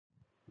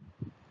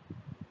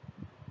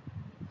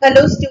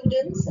Hello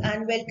students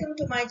and welcome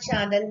to my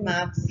channel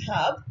Maths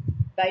Hub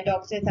by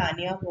Dr.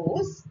 Tanya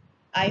Bose.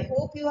 I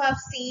hope you have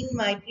seen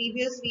my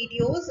previous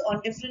videos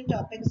on different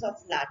topics of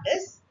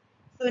lattice.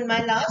 So in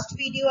my last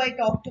video I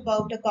talked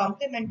about a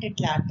complemented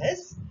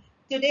lattice.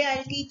 Today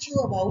I'll teach you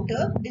about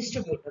a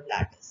distributive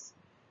lattice.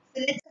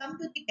 So let's come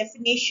to the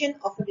definition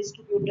of a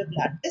distributive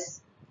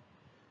lattice.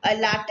 A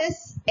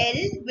lattice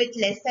L with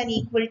less than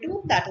equal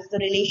to, that is the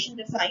relation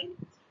defined,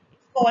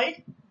 is called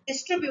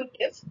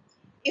distributive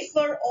if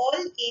for all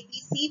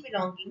ABC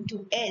belonging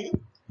to L,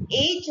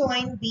 A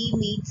join B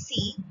meet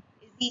C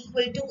is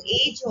equal to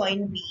A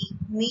join B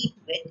meet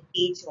with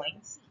A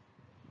join C.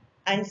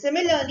 And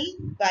similarly,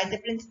 by the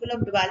principle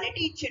of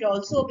duality, it should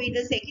also obey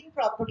the second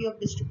property of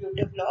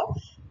distributive law,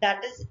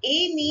 that is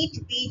A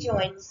meet B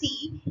join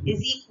C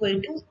is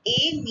equal to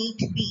A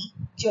meet B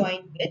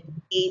joined with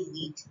A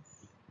meet C.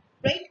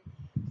 Right?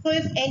 So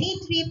if any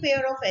three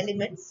pair of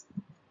elements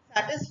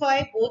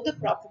satisfy both the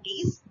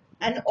properties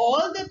and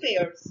all the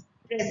pairs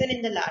present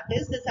in the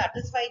lattice they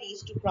satisfy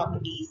these two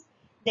properties,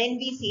 then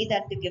we say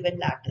that the given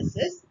lattice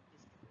is distributive.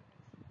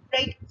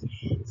 Right?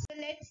 So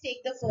let's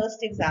take the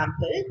first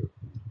example.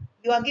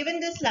 You are given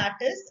this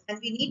lattice and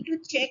we need to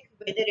check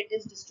whether it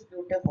is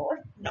distributive or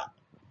not.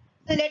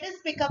 So let us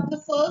pick up the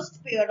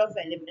first pair of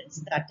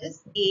elements, that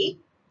is A,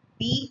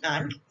 B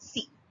and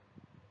C.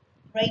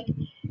 Right?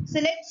 So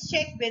let's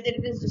check whether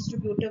it is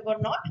distributive or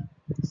not.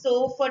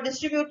 So for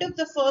distributive,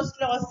 the first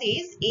law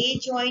says A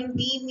join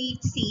B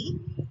meet C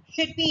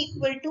should be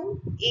equal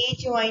to A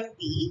join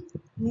B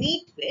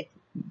meet with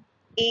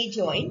A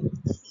join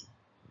C.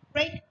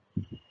 Right?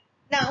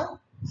 Now,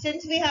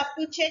 since we have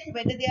to check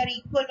whether they are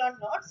equal or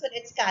not, so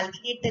let's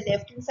calculate the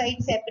left hand side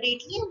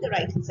separately and the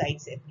right hand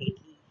side separately.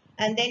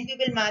 And then we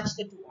will match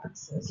the two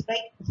answers,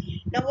 right?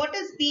 Now, what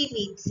does B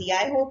meet C?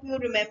 I hope you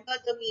remember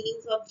the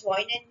meanings of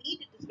join and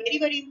meet. It is very,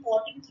 very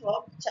important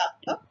throughout the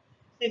chapter.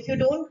 So, if you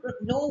don't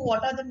know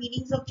what are the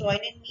meanings of join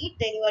and meet,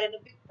 then you are in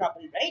a big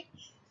trouble, right?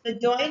 So,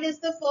 join is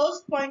the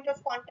first point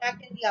of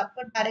contact in the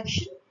upward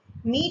direction.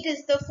 Meet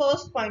is the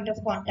first point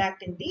of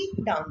contact in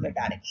the downward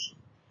direction.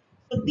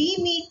 So B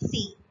meets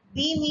C.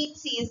 B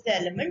meets C is the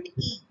element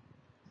E.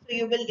 So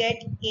you will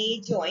get A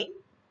join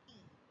E.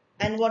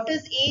 And what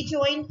is A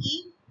join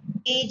E?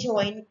 A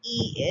join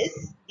E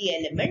is the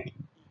element E.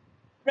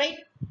 Right?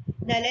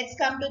 Now let's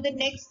come to the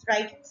next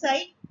right hand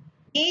side.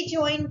 A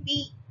join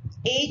B.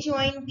 A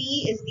join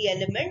B is the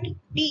element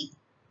B.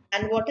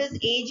 And what is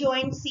A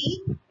join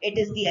C? It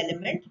is the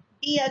element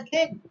D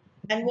again.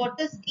 And what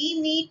does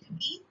D meet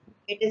B?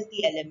 It is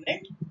the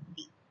element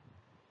D.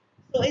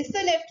 So is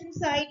the left hand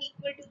side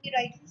equal to the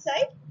right hand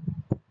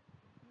side?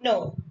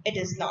 No, it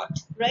is not,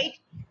 right?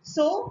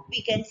 So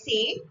we can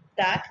say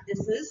that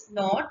this is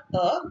not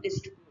a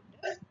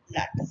distributive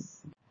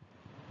lattice.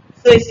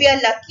 So if we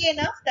are lucky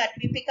enough that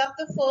we pick up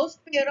the first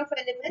pair of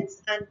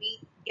elements and we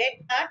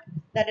get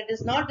that it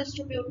is not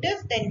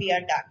distributive, then we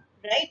are done,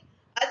 right?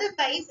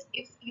 Otherwise,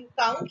 if you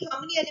count how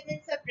many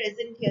elements are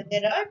present here,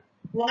 there are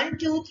 1,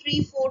 2,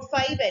 3, 4,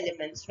 5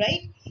 elements,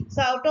 right?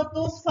 So out of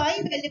those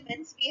 5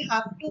 elements, we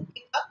have to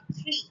pick up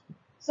 3.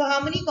 So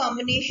how many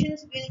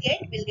combinations we'll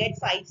get? We'll get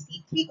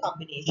 5C3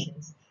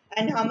 combinations.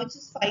 And how much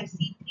is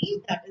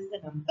 5C3? That is the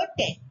number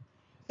 10.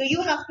 So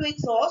you have to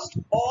exhaust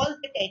all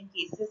the 10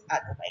 cases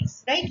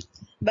otherwise, right?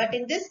 But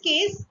in this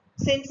case,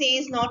 since A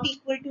is not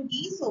equal to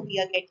D, so we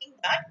are getting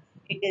that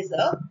it is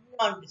a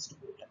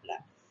non-distributive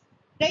lattice,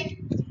 right?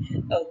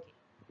 Okay.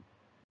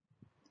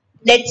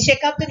 Let's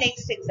check out the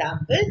next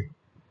example.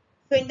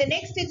 So in the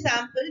next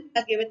example,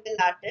 we are given the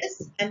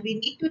lattice and we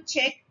need to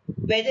check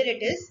whether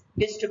it is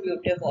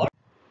distributive or not.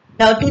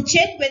 Now to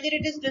check whether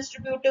it is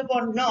distributive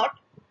or not,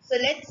 so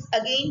let's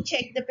again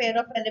check the pair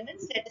of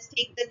elements. Let us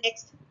take the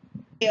next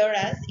pair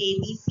as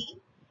ABC.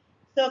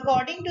 So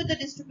according to the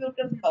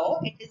distributive law,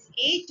 it is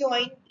A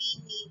join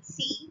B meet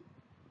C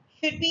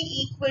should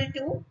be equal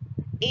to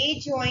A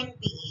join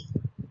B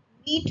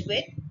meet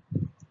with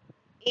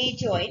A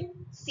join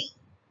C,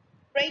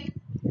 right?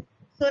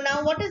 So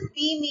now what is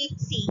B meet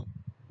C?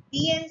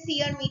 B and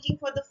C are meeting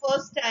for the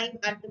first time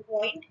at the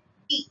point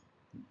D.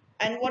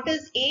 And what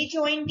is A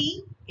join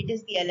D? It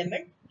is the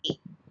element A.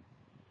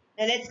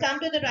 Now let's come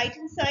to the right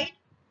hand side.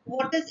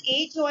 What is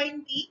A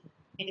join B?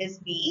 It is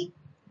B.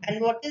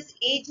 And what is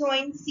A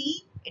join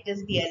C? It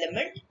is the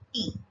element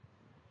E.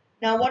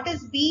 Now what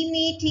is B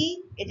meet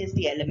E? It is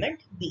the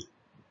element B.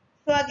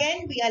 So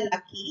again we are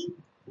lucky.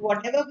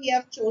 Whatever we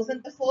have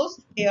chosen the first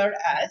pair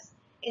as,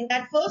 in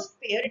that first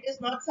pair it is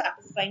not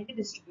satisfying the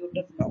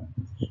distributive law.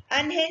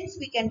 And hence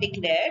we can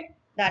declare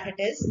that it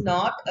is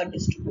not a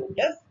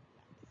distributive.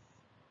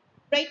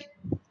 Right?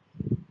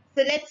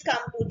 So let's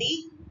come to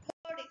the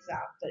third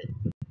example.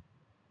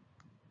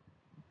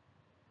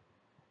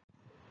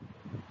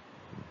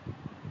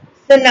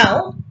 So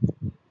now,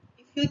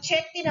 if you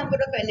check the number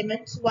of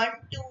elements 1,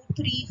 2,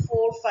 3,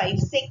 4, 5,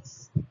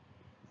 6.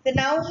 So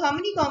now how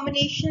many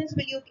combinations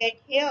will you get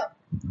here?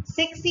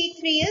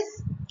 6C3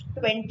 is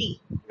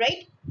 20,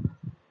 right?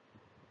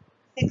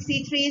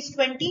 6C3 is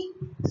 20.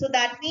 So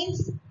that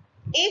means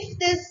if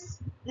this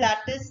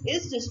lattice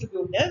is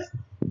distributive,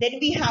 Then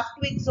we have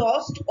to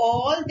exhaust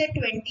all the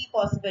 20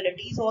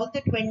 possibilities, all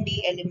the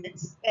 20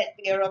 elements,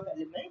 pair of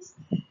elements,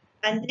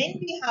 and then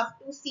we have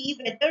to see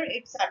whether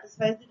it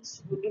satisfies the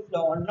distributive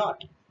law or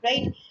not,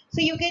 right? So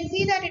you can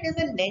see that it is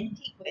a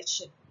lengthy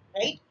question,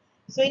 right?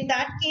 So in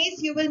that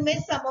case, you will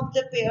miss some of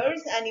the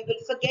pairs and you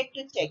will forget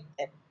to check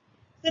them.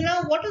 So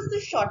now what is the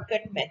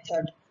shortcut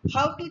method?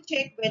 How to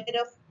check whether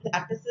a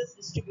lattice is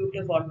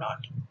distributive or not?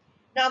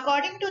 Now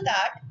according to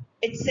that,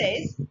 it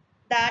says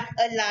that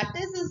a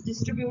lattice is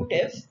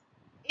distributive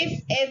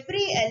if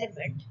every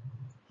element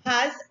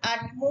has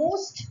at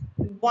most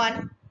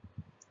one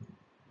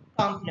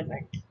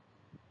complement.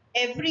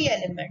 Every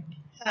element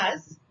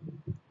has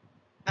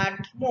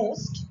at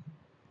most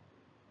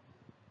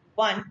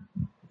one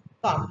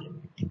complement.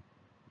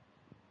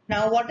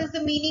 Now what is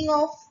the meaning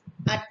of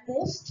at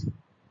most?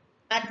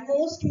 At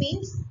most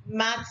means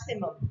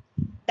maximum.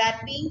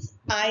 That means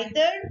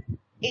either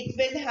it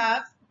will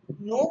have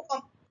no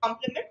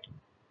complement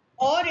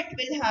or it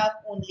will have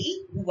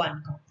only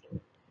one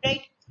complement,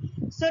 right?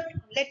 So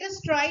let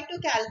us try to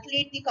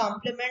calculate the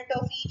complement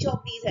of each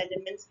of these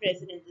elements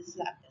present in this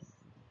lattice.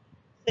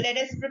 So let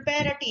us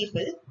prepare a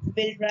table.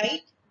 We'll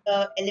write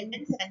the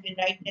elements and we'll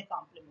write their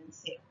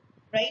complements here,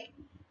 right?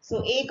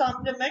 So A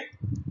complement,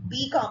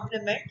 B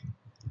complement,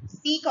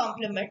 C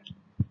complement,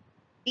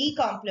 D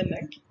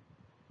complement,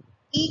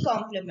 E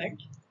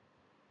complement,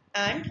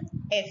 and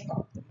F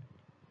complement,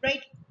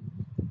 right?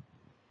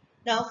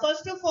 Now,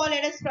 first of all,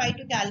 let us try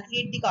to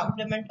calculate the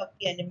complement of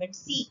the element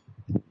C.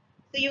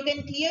 So you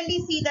can clearly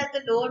see that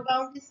the lower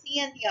bound is C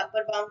and the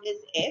upper bound is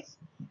F.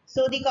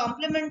 So the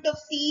complement of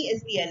C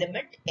is the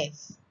element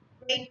F,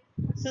 right?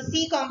 So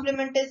C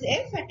complement is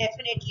F and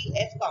definitely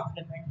F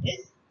complement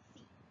is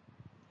C.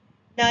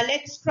 Now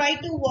let's try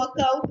to work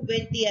out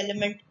with the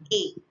element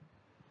A.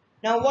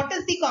 Now what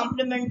is the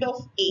complement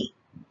of A?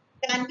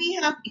 Can we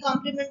have the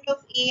complement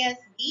of A as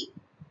B?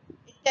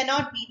 It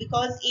cannot be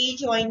because A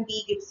join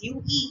B gives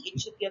you E.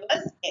 It should give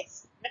us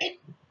S, right?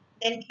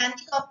 Then can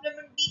the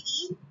complement be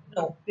E?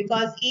 No,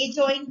 because A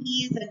join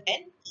E is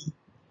again E.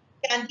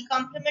 Can the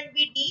complement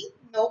be D?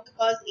 No,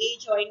 because A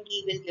join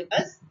D will give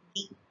us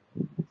D.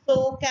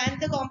 So can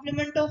the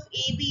complement of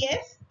A be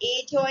F?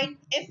 A join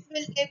F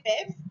will give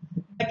F,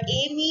 but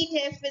A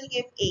meet F will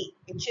give A.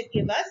 It should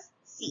give us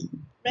C,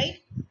 right?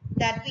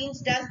 That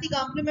means does the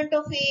complement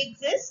of A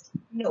exist?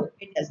 No,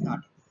 it does not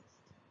exist,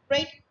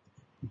 right?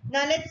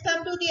 Now let's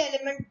come to the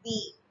element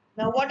B.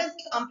 Now what is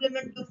the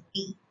complement of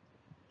B?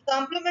 The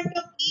complement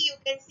of B, you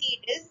can see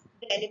it is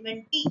the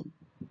element B.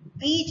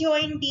 B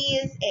join D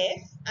is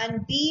F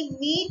and B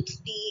meet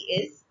D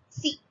is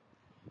C.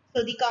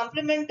 So the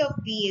complement of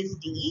B is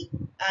D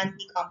and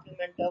the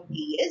complement of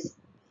B is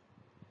B.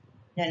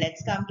 Now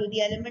let's come to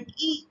the element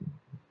E.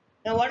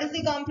 Now what is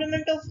the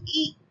complement of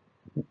E?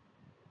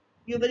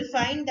 You will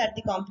find that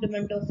the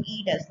complement of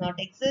E does not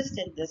exist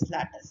in this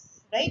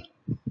lattice, right?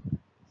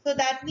 So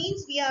that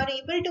means we are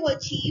able to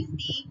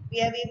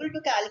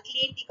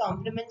calculate the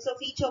complements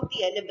of each of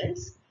the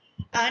elements.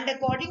 And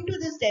according to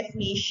this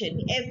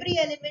definition, every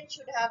element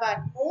should have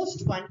at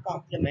most one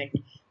complement.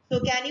 So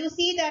can you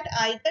see that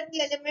either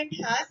the element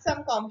has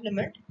some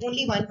complement,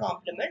 only one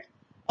complement,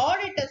 or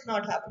it does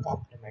not have a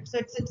complement. So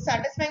it's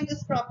satisfying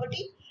this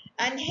property,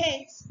 and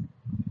hence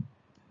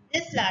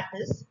this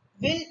lattice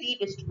will be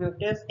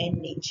distributive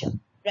in nature,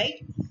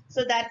 right?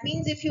 So that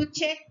means if you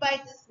check by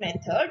this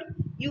method,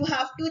 you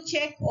have to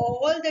check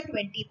all the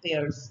 20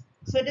 pairs.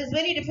 So it is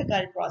very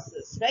difficult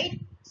process, right?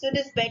 So it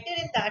is better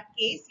in that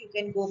case, you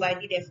can go by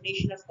the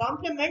definition of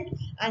complement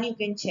and you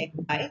can check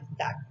by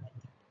that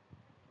method,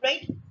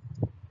 right?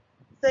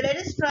 So let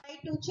us try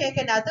to check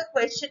another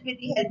question with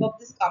the help of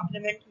this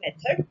complement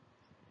method.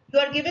 You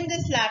are given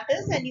this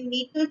lattice and you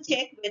need to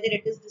check whether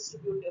it is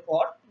distributive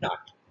or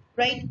not,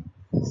 right?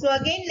 So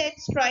again,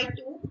 let's try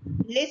to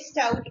list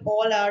out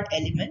all our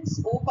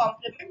elements. O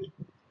complement,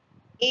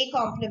 A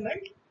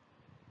complement,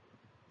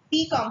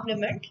 C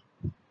complement,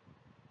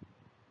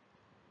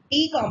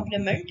 D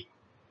complement,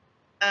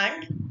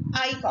 and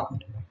I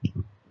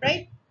complement,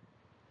 right?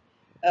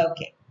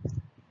 Okay.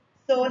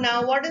 So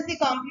now what is the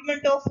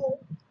complement of O?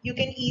 You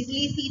can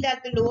easily see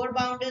that the lower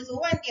bound is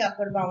O and the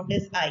upper bound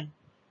is I.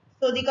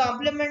 So the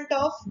complement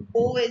of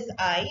O is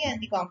I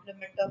and the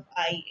complement of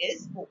I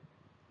is O.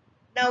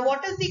 Now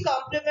what is the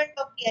complement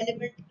of the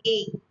element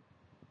A?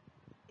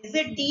 Is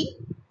it D?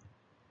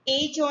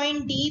 A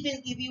join D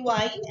will give you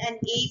I and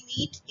A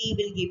meet D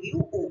will give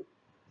you O.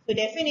 So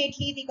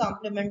definitely the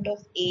complement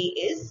of A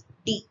is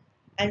D.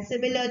 And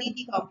similarly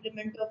the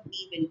complement of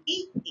B will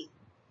be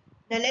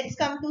A. Now let's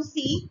come to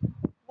C.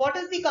 What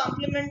is the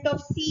complement of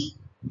C?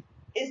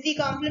 Is the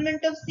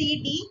complement of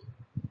C D?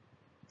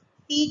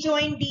 C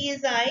join D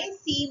is I,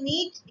 C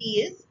meet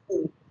D is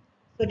O.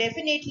 So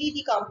definitely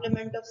the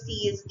complement of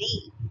C is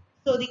D.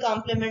 So the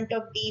complement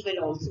of D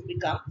will also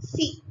become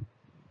C.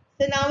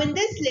 So now in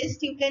this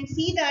list you can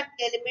see that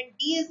the element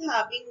D is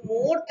having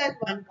more than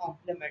one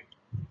complement.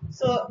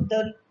 So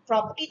the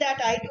property that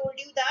I told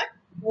you that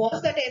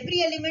was that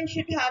every element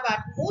should have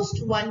at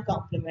most one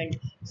complement.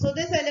 So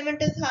this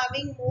element is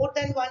having more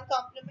than one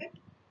complement.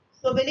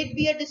 So So will it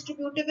be a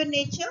distributive in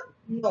nature?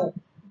 No.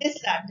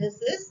 This lattice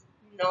is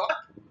not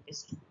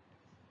distributive.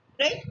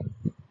 Right?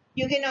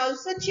 You can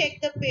also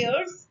check the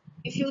pairs.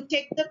 If you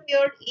check the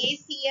pair A,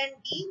 C and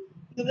D,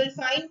 you will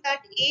find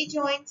that A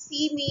join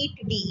C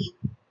meet D.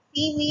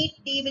 C meet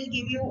D will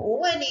give you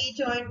O and A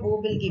join O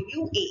will give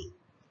you A.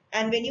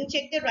 And when you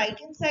check the right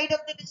hand side of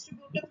the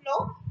distributive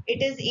law,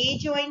 it is A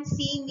join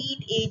C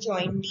meet A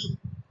join D.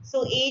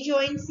 So A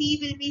join C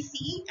will be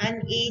C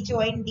and A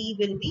join D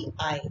will be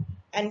I.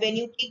 And when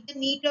you take the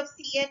meet of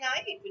C and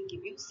I, it will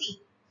give you C.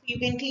 So you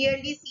can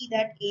clearly see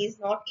that A is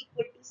not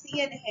equal to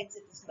C and hence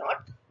it is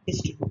not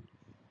distributive.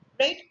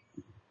 Right?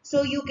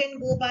 So you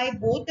can go by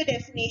both the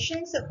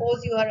definitions.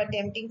 Suppose you are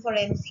attempting for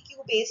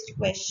MCQ based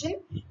question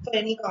for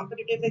any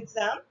competitive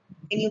exam,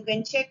 and you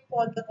can check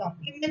for the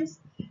complements.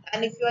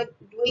 And if you are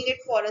doing it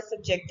for a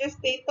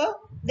subjective paper,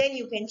 then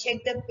you can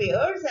check the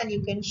pairs and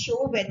you can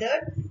show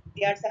whether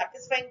they are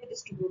satisfying the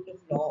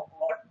distributive law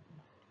or not.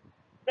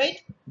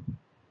 Right?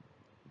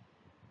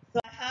 So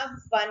I have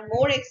one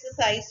more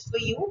exercise for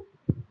you.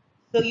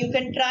 So you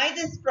can try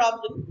this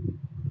problem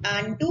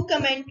and do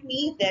comment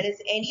me if there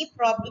is any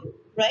problem,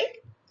 right?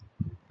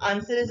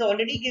 Answer is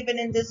already given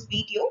in this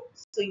video,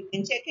 so you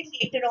can check it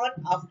later on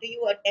after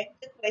you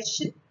attempt the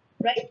question,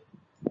 right?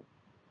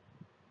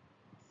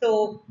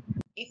 So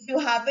if you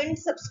haven't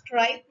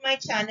subscribed my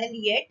channel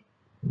yet,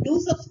 do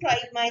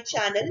subscribe my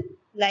channel,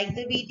 like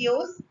the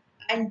videos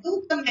and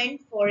do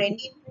comment for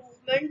any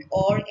improvement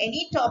or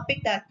any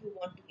topic that you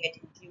want to get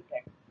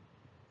included.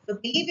 So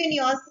believe in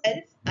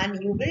yourself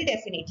and you will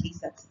definitely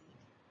succeed.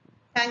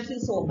 Thank you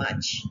so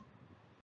much.